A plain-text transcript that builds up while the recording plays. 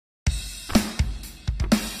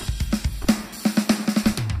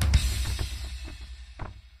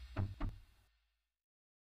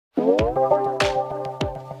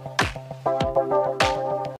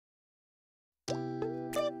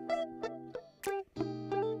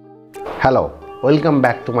Hello, welcome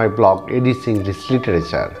back to my blog Essays English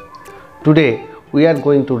Literature. Today we are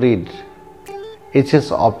going to read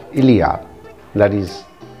Essays of Elia, that is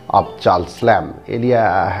of Charles Lamb.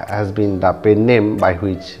 Elia has been the pen name by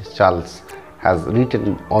which Charles has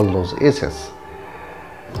written all those essays.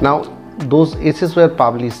 Now those essays were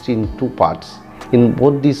published in two parts. In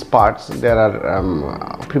both these parts there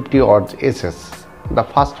are 50 odd essays. The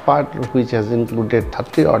first part, which has included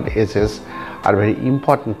 30 odd essays, are very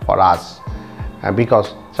important for us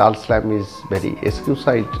because Charles Lamb is very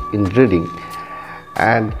exquisite in reading,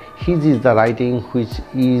 and his is the writing which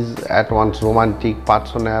is at once romantic,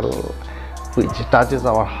 personal, which touches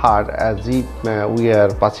our heart as if we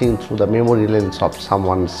are passing through the memory lanes of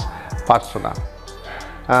someone's persona.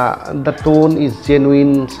 The tone is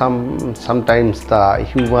genuine. Sometimes the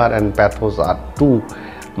humor and pathos are too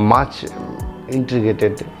much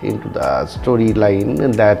integrated into the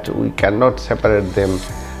storyline that we cannot separate them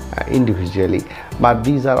individually, but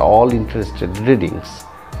these are all interested readings.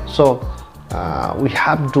 So we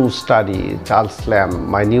have to study Charles Lamb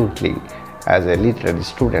minutely as a literary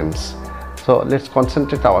students. So let's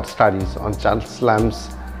concentrate our studies on Charles Lamb's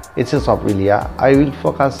Essays of Elia. I will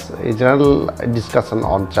focus a general discussion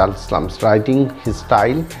on Charles Lamb's writing, his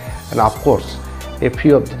style, and of course a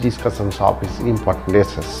few of the discussions of his important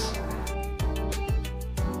essays.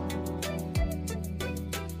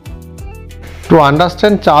 To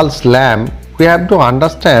understand Charles Lamb, we have to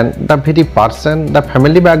understand the very person, the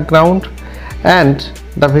family background, and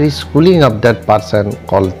the very schooling of that person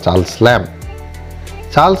called Charles Lamb.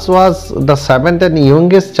 Charles was the seventh and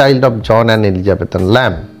youngest child of John and Elizabeth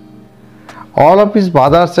Lamb. All of his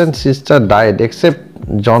brothers and sisters died except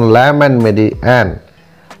John Lamb and Mary Ann,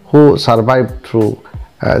 who survived through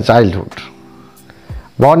childhood.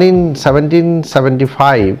 Born in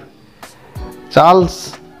 1775,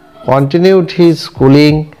 Charles continued his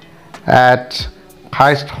schooling at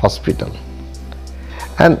Christ Hospital,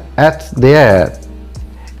 and at there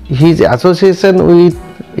his association with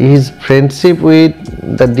his friendship with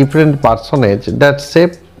the different personages that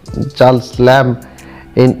shaped Charles Lamb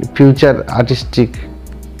in future artistic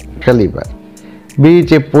caliber, be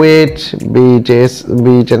it a poet, be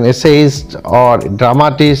it an essayist or a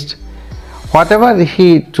dramatist. Whatever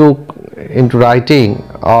he took into writing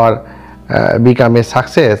or become a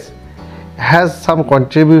success has some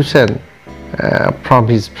contribution from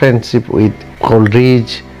his friendship with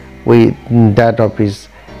Coleridge, with that of his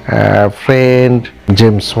friend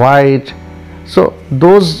James White. So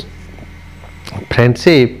those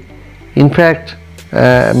friendship in fact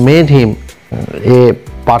made him a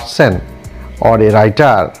person or a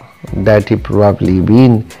writer that he probably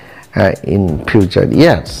been in future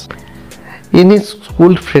years. In his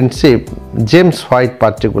school friendship, James White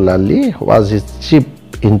particularly was his chief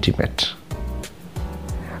intimate.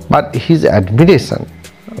 But his admiration,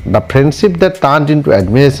 the friendship that turned into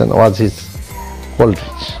admiration, was his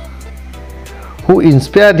Coleridge, who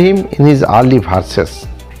inspired him in his early verses,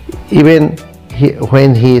 even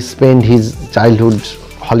when he spent his childhood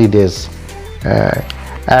holidays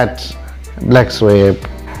at Blackswave,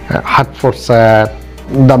 Hertfordshire,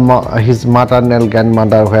 his maternal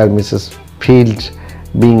grandmother, where Mrs. Field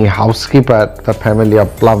being a housekeeper, the family of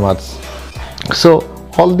plumbers. So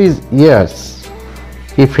all these years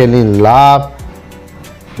he fell in love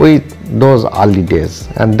with those early days,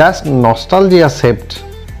 and that nostalgia shaped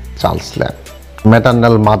Charles Lamb.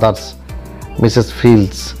 Maternal mother's Mrs.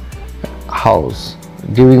 Field's house.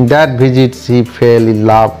 During that visit he fell in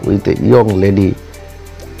love with a young lady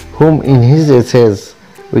whom in his essays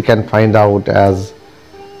we can find out as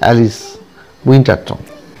Alice Winterton,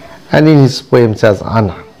 and in his poems as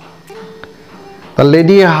Anna. The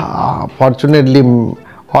lady fortunately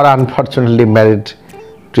or unfortunately married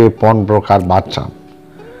to a pawnbroker merchant.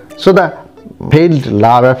 So the failed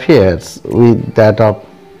love affairs with that of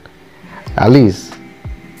Alice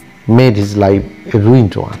made his life a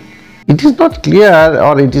ruined one. It is not clear,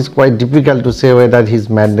 or it is quite difficult to say whether his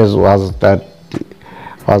madness was the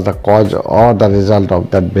cause or the result of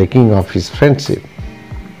that breaking of his friendship.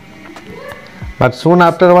 But soon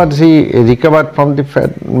afterwards he recovered from the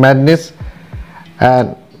madness,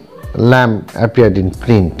 and Lamb appeared in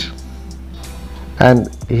print, and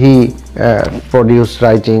he produced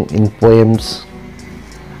writing in poems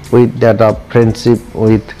with that of friendship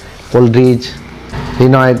with Coleridge,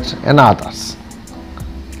 Renoir, and others.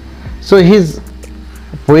 So his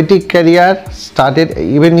poetic career started.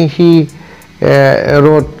 Even he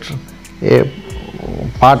wrote a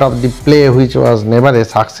part of the play which was never a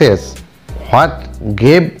success. What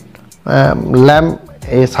gave Lamb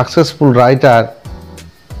a successful writer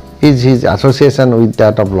is his association with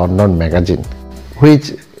that of London Magazine,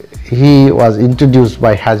 which he was introduced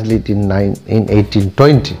by Hazlitt in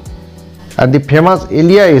 1820. And the famous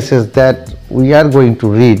Elia essays that we are going to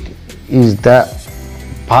read is the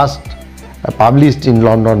first published in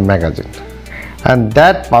London magazine, and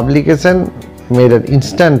that publication made an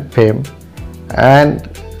instant fame,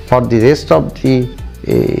 and for the rest of the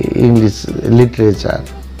English literature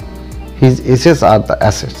his essays are the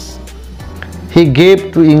assets. He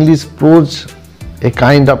gave to English prose a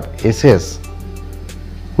kind of essays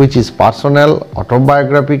which is personal,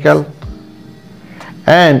 autobiographical,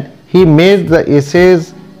 and he made the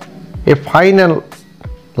essays a final,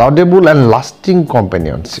 laudable and lasting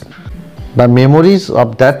companionship. The memories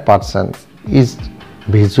of that person is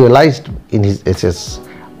visualized in his Essays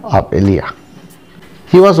of Elia.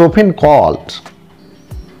 He was often called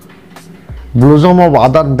blossom of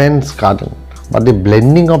other men's garden, but the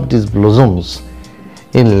blending of these blossoms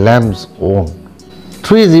in Lamb's own.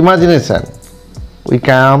 Through his imagination, we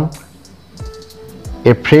come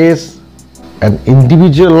a fresh and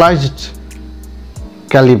individualized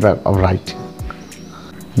caliber of writing.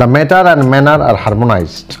 The matter and manner are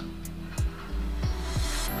harmonized.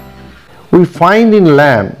 We find in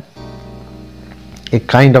Lamb a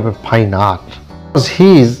kind of a fine art, because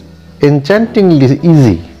he is enchantingly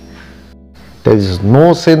easy. There is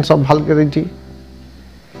no sense of vulgarity,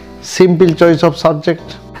 simple choice of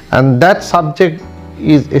subject, and that subject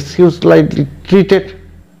is exclusively treated,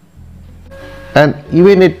 and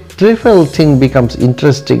even a trivial thing becomes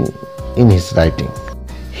interesting in his writing.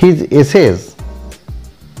 His essays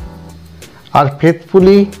are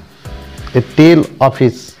faithfully a tale of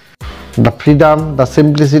the freedom, the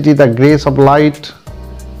simplicity, the grace of light,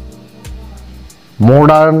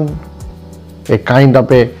 modern, a kind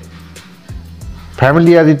of a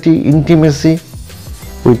familiarity, intimacy,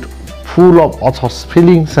 with full of author's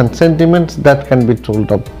feelings and sentiments that can be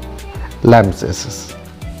told of Lamb's essays.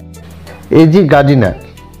 A.G. Gardiner,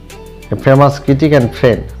 a famous critic and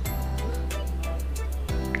friend,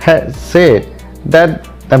 has said that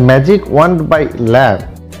the magic wand by Lamb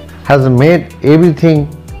has made everything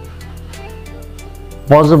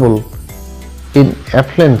possible in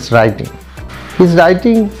affluent writing. His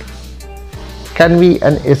writing can be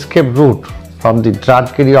an escape route from the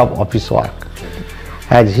drudgery of office work,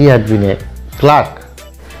 as he had been a clerk.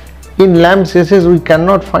 In Lamb's essays we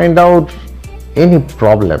cannot find out any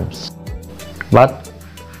problems, but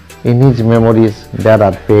in his memories there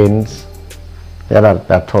are pains, there are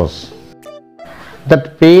pathos.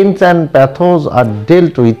 That pains and pathos are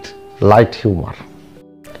dealt with light humor,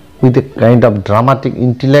 with a kind of dramatic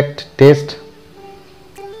intellect taste.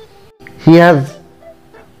 He has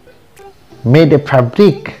made a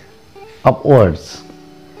fabric of words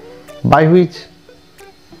by which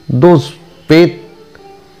those pains,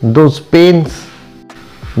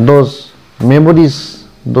 those memories,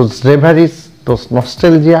 those reveries, those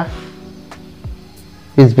nostalgia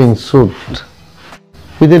is being soothed.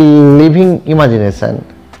 With a living imagination,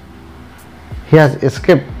 he has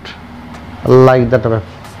escaped like that of a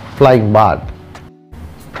flying bird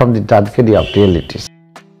from the drudgery of realities.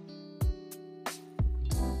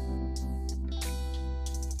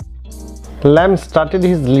 Lamb started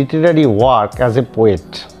his literary work as a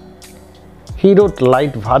poet. He wrote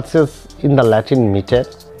light verses in the Latin meter.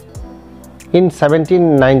 In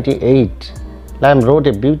 1798, Lamb wrote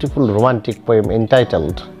a beautiful romantic poem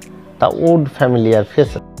entitled The Old Familiar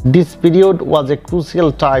Faces. This period was a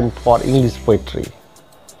crucial time for English poetry.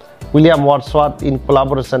 William Wordsworth, in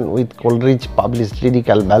collaboration with Coleridge, published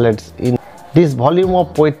lyrical ballads in this volume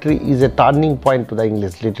of poetry is a turning point to the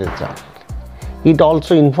English literature. It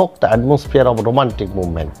also invoked the atmosphere of romantic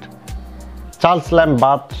movement. Charles Lamb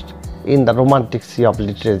bathed in the romantic sea of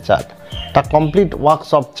literature. The complete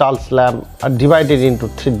works of Charles Lamb are divided into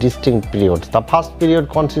three distinct periods. The first period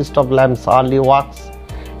consists of Lamb's early works.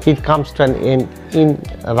 It comes to an end in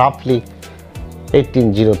roughly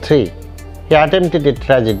 1803. He attempted a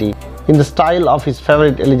tragedy in the style of his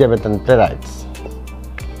favorite Elizabethan playwrights.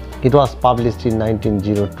 It was published in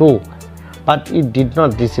 1902, but it did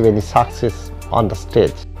not receive any success on the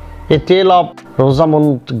stage. A Tale of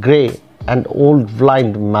Rosamund Grey and Old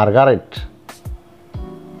Blind Margaret,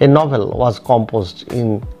 a novel, was composed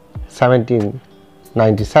in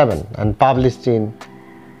 1797 and published in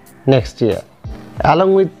next year.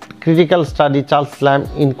 Along with critical study, Charles Lamb,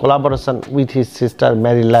 in collaboration with his sister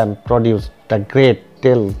Mary Lamb, produced the great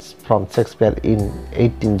Tales from Shakespeare in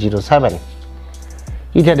 1807.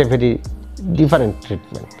 It had a very different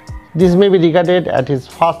treatment. This may be regarded as his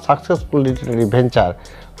first successful literary venture,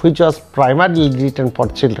 which was primarily written for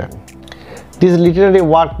children. This literary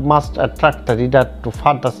work must attract the reader to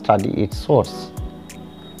further study its source.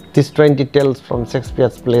 These 20 tales from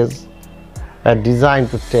Shakespeare's plays were designed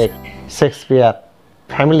to take Shakespeare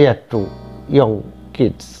familiar to young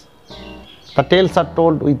kids. The tales are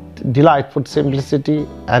told with delightful simplicity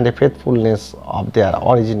and a faithfulness of their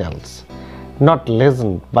originals, not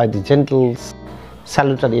lessened by the gentle,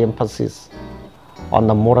 salutary emphasis on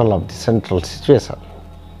the moral of the central situation.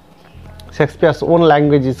 Shakespeare's own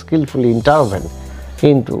language is skillfully interwoven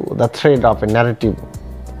into the thread of a narrative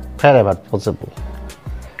wherever possible.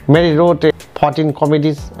 Mary wrote 14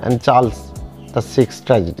 comedies and Charles the 6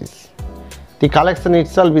 tragedies. The collection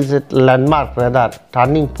itself is a landmark, rather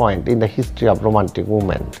turning point in the history of romantic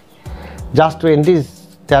movement. Just to enrich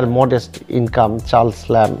their modest income, Charles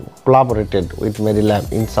Lamb collaborated with Mary Lamb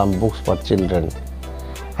in some books for children.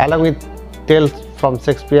 Along with tales from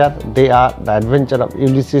Shakespeare, they are The Adventure of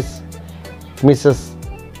Ulysses, Mrs.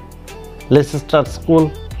 Leicester's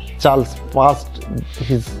School. Charles passed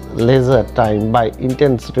his leisure time by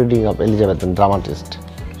intense reading of Elizabethan dramatists.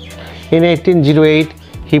 In 1808,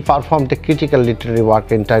 he performed a critical literary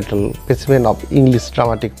work entitled Specimen of English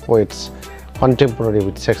Dramatic Poets Contemporary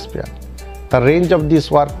with Shakespeare. The range of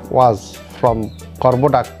this work was from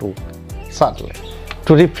Corbodak to Sartley.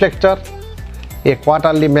 To Reflector, a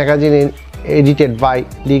quarterly magazine edited by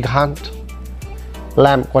Leigh Hunt,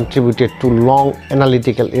 Lamb contributed two long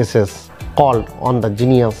analytical essays called On the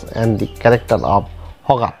Genius and the Character of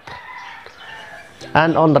Hogarth,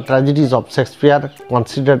 and on the tragedies of Shakespeare,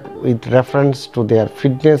 considered with reference to their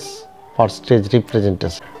fitness for stage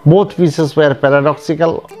representation. Both pieces were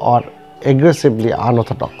paradoxical or aggressively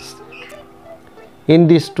unorthodox. In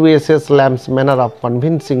these two essays, Lamb's manner of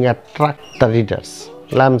convincing attracts the readers.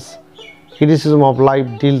 Lamb's criticism of life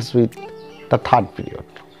deals with the third period.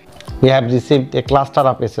 We have received a cluster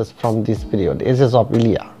of essays from this period. Essays of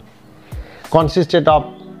Elia consisted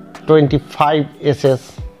of 25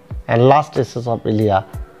 essays, and Last Essays of Elia,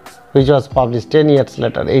 which was published 10 years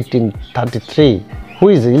later, 1833. Who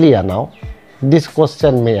is Elia now? This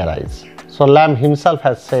question may arise. So Lamb himself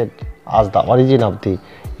has said as the origin of the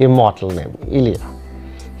immortal name Elia.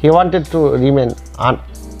 He wanted to remain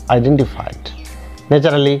unidentified.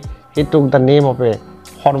 Naturally, he took the name of a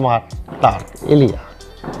former clerk, Elia.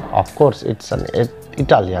 Of course, it's an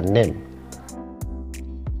Italian name.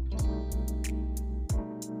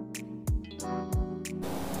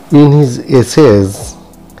 In his essays,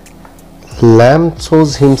 Lamb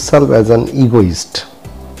shows himself as an egoist,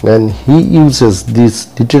 and he uses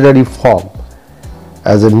this literary form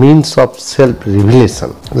as a means of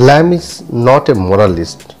self-revelation. Lamb is not a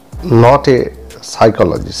moralist, not a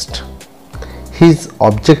psychologist. His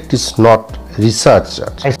object is not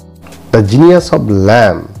researcher. The genius of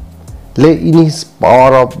Lamb lay in his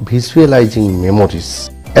power of visualizing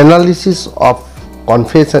memories. Analysis of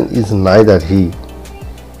confession is neither he.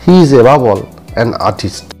 He is above all an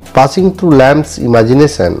artist. Passing through Lamb's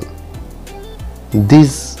imagination,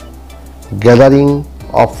 this gathering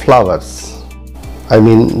of flowers,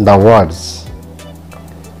 the words,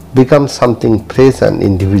 become something fresh and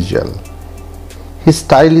individual. His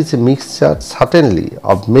style is a mixture, certainly,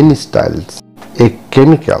 of many styles, a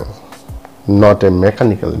chemical, not a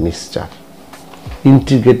mechanical mixture,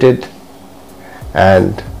 integrated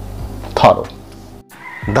and thorough.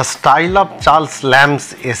 The style of Charles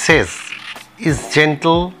Lamb's essays is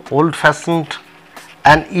gentle, old-fashioned,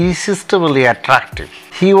 and irresistibly attractive.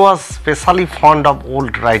 He was specially fond of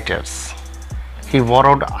old writers. He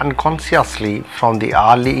borrowed unconsciously from the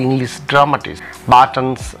early English dramatists.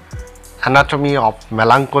 Barton's Anatomy of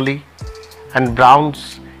Melancholy and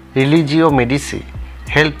Brown's Religio Medici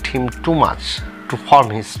helped him too much to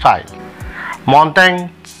form his style.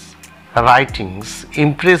 Montaigne's writings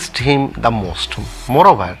impressed him the most.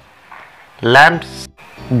 Moreover, Lamb's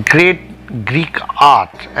great Greek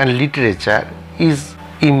art and literature is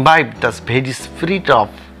imbibed the very spirit of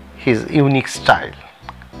his unique style.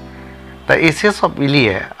 The essays of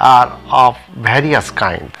Elia are of various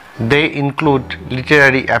kinds. They include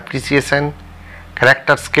literary appreciation,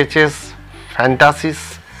 character sketches,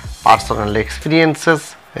 fantasies, personal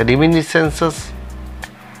experiences, reminiscences,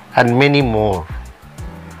 and many more.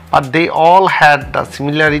 But they all had the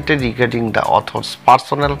similarity regarding the author's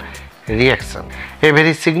personal reaction. A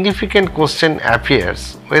very significant question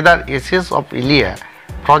appears whether Essays of Elia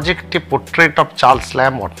project a portrait of Charles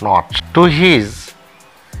Lamb or not. To his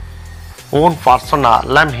own persona,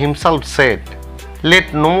 Lamb himself said,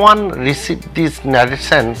 "Let no one receive these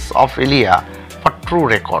narrations of Elia for true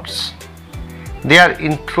records. They are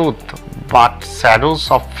in truth but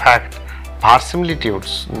shadows of fact,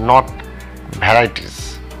 verisimilitudes, not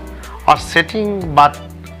verities, or setting but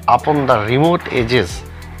upon the remote edges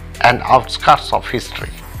and outskirts of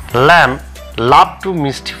history." Lamb loved to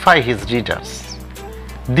mystify his readers.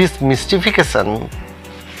 This mystification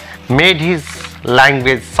made his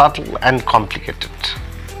language subtle and complicated.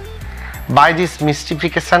 By this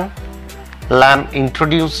mystification, Lamb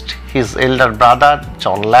introduced his elder brother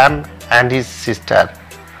John Lamb and his sister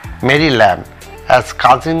Mary Lamb as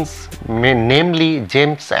cousins, namely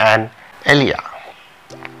James and Elia.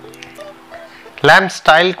 Lamb's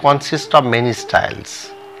style consists of many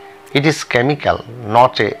styles. It is chemical,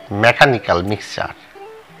 not a mechanical mixture.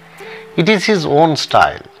 It is his own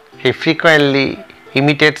style. He frequently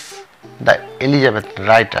imitates the Elizabethan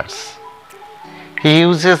writers. He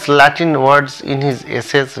uses Latin words in his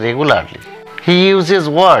essays regularly. He uses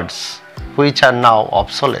words which are now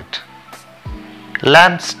obsolete.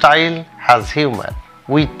 Lamb's style has humor,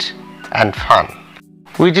 wit, and fun.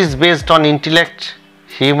 Wit is based on intellect,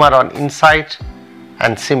 humor on insight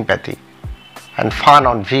and sympathy, and fun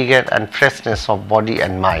on vigor and freshness of body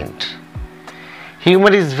and mind.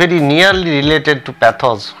 Humor is very nearly related to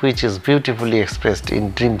pathos, which is beautifully expressed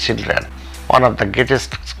in Dream Children. One of the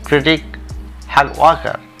greatest critics, Hugh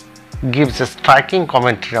Walker, gives a striking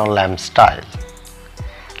commentary on Lamb's style.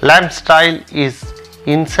 Lamb's style is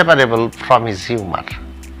inseparable from his humor.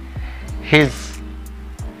 His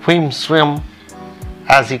whim-swim,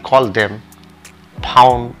 as he called them,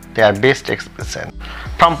 found their best expression.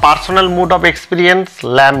 From personal mood of experience,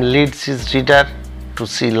 Lamb leads his reader to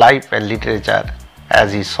see life and literature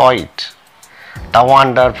as he saw it. The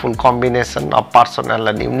wonderful combination of personal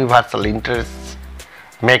and universal interests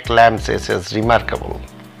make Lamb's essays remarkable.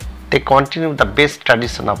 They continue the best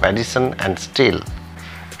tradition of Addison and Steele,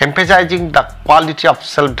 emphasizing the quality of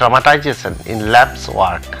self-dramatization in Lamb's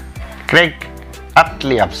work. Craig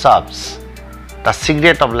aptly observes, the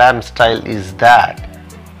secret of Lamb's style is that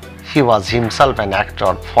he was himself an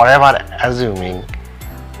actor, forever assuming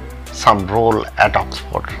some role at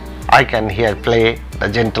Oxford. I can here play the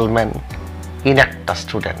gentleman, enact the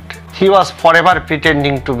student. He was forever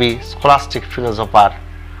pretending to be scholastic philosopher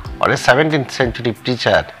or a 17th century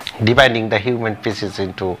preacher, dividing the human species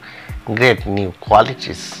into great new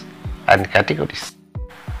qualities and categories.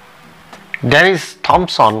 Dennis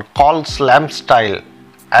Thompson calls Lamb's style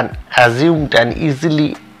an assumed and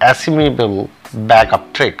easily assimilable bag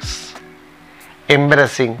of tricks,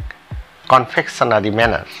 embracing confectionery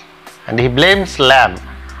manner, and he blames Lamb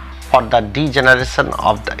for the degeneration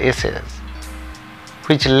of the essays,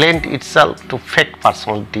 which lent itself to fake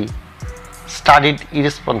personality, studied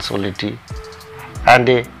irresponsibility, and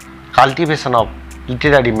a cultivation of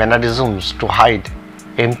literary mannerisms to hide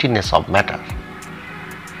emptiness of matter.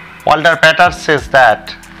 Walter Pater says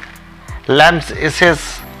that Lamb's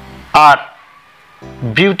essays are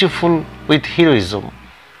beautiful with heroism,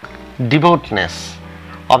 devoutness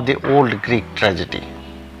of the old Greek tragedy.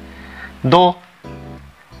 Though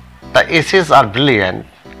the essays are brilliant,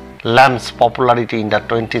 Lamb's popularity in the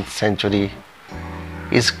 20th century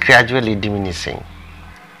is gradually diminishing.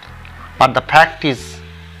 But the fact is,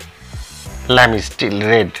 Lamb is still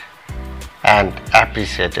read and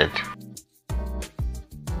appreciated.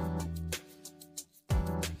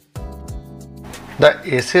 The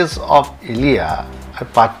Essays of Elia are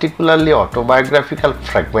particularly autobiographical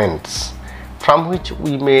fragments from which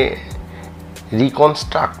we may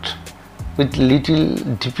reconstruct with little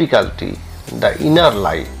difficulty the inner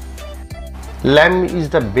life. Lamb is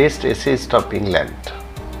the best essayist of England,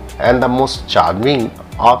 and the most charming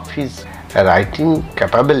of his writing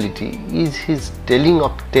capability is his telling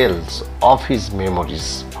of tales of his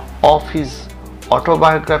memories, of his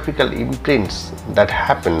autobiographical imprints that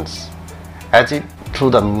happens as if through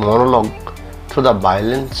the monologue, through the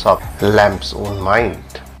violence of Lamb's own mind.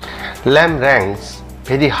 Lamb ranks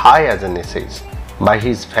very high as an essayist. By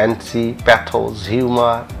his fancy, pathos,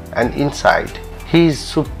 humor and insight, he is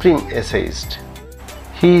supreme essayist.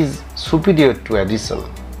 He is superior to Addison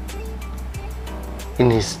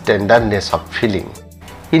in his tenderness of feeling.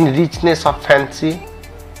 In richness of fancy,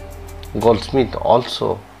 Goldsmith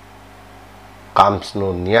also comes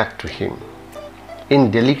no near to him. In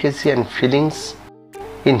delicacy and feelings,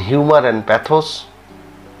 in humor and pathos,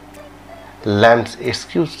 Lamb's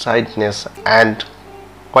excuse-sightedness and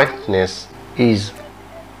quietness is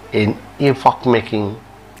an epoch-making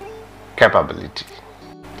capability.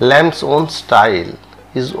 Lamb's own style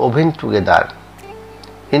is woven together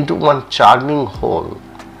into one charming whole,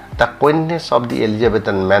 the quaintness of the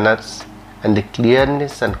Elizabethan manners and the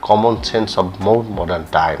clearness and common sense of more modern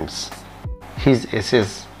times. His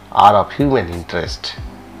essays are of human interest.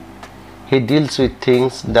 He deals with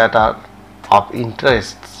things that are of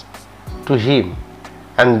interest to him,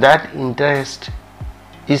 and that interest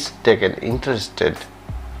is taken interested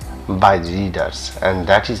by the readers, and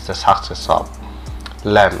that is the success of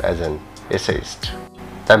Lamb as an essayist.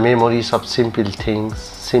 the memories of simple things,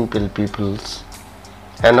 simple peoples,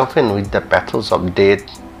 and often with the pathos of death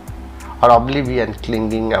or oblivion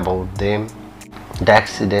clinging about them, the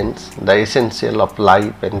accidents, the essential of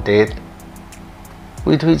life and death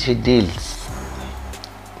with which he deals.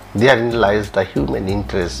 Therein lies the human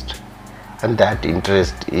interest, and that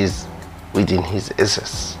interest is within his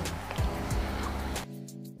essays.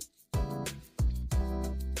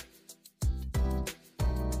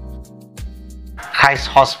 Christ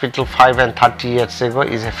Hospital 5 and 30 years ago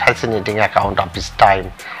is a fascinating account of his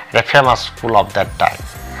time at a famous school of that time.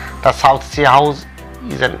 The South Sea House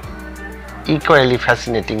is an equally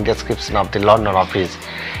fascinating description of the London office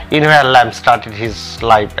in where Lamb started his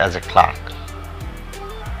life as a clerk.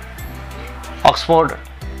 Oxford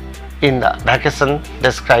in the Vacation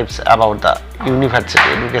describes about the university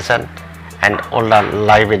education and older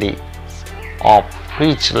library of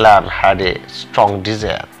which Lamb had a strong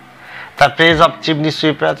desire. The praise of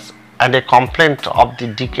Chimney-Sweepers and a complaint of the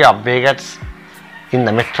decay of beggars in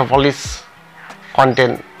the metropolis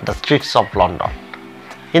contain the streets of London.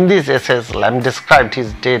 In these essays, Lamb described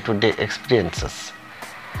his day-to-day experiences.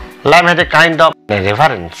 Lamb had a kind of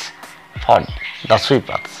reverence for the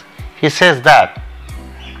sweepers. He says that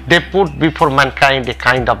they put before mankind a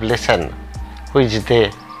kind of lesson which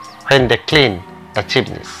they, when they clean the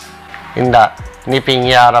chimneys. In the nipping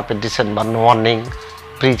air of a December morning,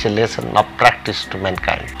 preach a lesson of practice to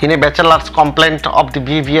mankind. In a bachelor's complaint of the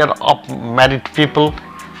behavior of married people,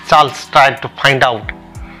 Charles tried to find out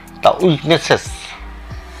the weaknesses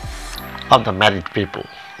of the married people.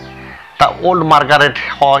 The Old Margaret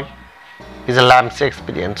Hoy is a Lamb's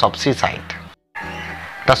experience of seaside.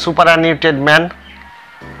 The Superannuated Man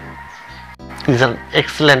is an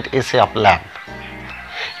excellent essay of Lamb.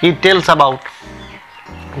 He tells about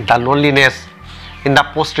the loneliness in the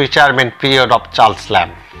post-retirement period of Charles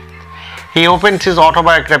Lamb. He opens his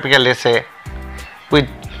autobiographical essay with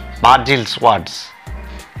Virgil's words,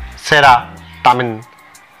 Sera tamen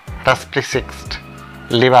respixixt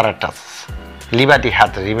liberatus, liberty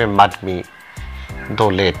hath remembered me, though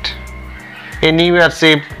late. In New Year's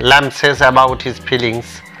Eve, Lamb says about his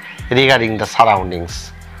feelings regarding the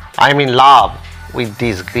surroundings, I am in love with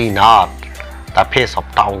this green earth, the face of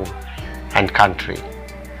town and country,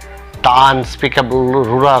 the unspeakable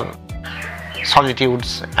rural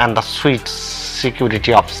solitudes and the sweet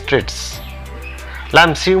security of streets.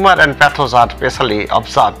 Lamb's humor and pathos are specially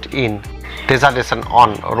observed in Dissertation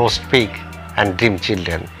on Roast Pig and Dream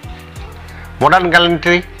Children. Modern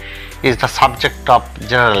gallantry is the subject of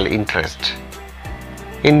general interest.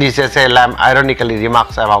 In this essay, Lamb ironically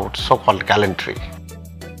remarks about so-called gallantry.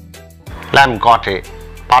 Lamb got a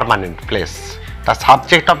permanent place. The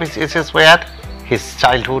subject of his essays were his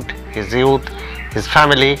childhood, his youth, his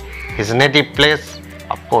family, his native place,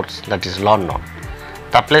 of course, that is London,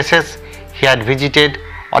 the places he had visited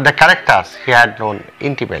or the characters he had known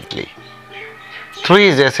intimately. Through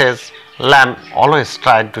his essays, Lamb always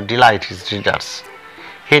tried to delight his readers.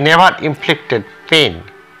 He never inflicted pain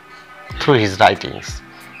through his writings.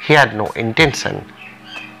 He had no intention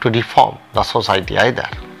to reform the society either.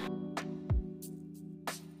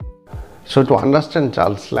 So to understand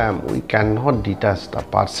Charles Lamb, we cannot detach the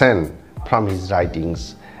person from his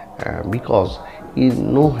writings because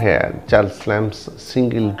in nowhere Charles Lamb's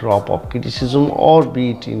single drop of criticism, or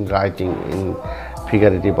be it in writing in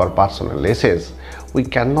figurative or personal essays, we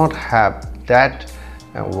cannot have that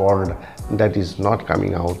word that is not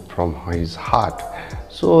coming out from his heart.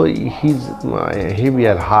 So his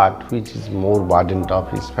heavier heart, which is more burdened of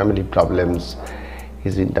his family problems,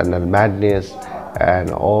 his internal madness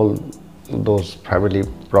and all those family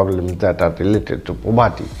problems that are related to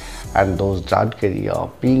poverty and those drudgery of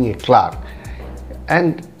being a clerk,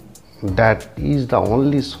 and that is the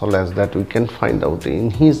only solace that we can find out in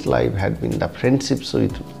his life had been the friendships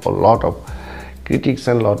with a lot of critics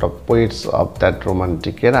and a lot of poets of that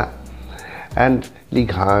romantic era, and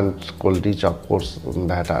Legrand, Coleridge, of course,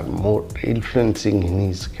 that are more influencing in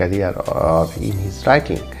his career or in his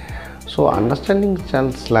writing. So understanding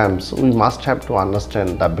Charles Lamb, we must have to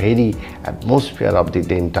understand the very atmosphere of the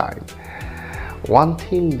then time. One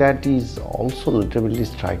thing that is also literally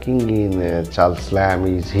striking in Charles Lamb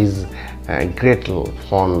is his great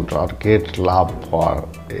fond or great love for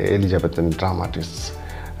Elizabethan dramatists.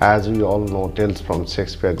 As we all know, Tales from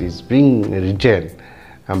Shakespeare is being written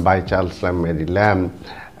by Charles Lamb, Mary Lamb,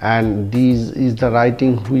 and this is the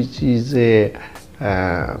writing which is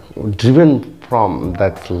driven from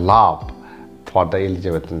that love for the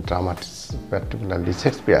Elizabethan dramatists, particularly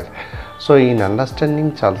Shakespeare. So in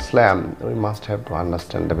understanding Charles Lamb, we must have to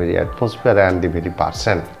understand the very atmosphere and the very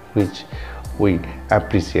person which we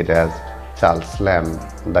appreciate as Charles Lamb,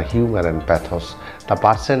 the humor and pathos, the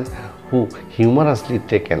person who humorously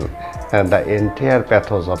taken the entire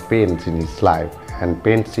pathos of pains in his life and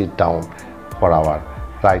paints it down for our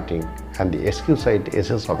writing, and the excusate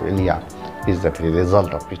Essays of Elia is the very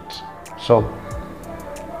result of it. So,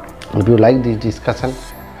 if you like this discussion,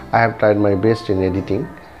 I have tried my best in editing.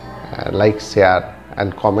 Like, share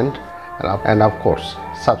and comment, and of course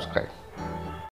subscribe.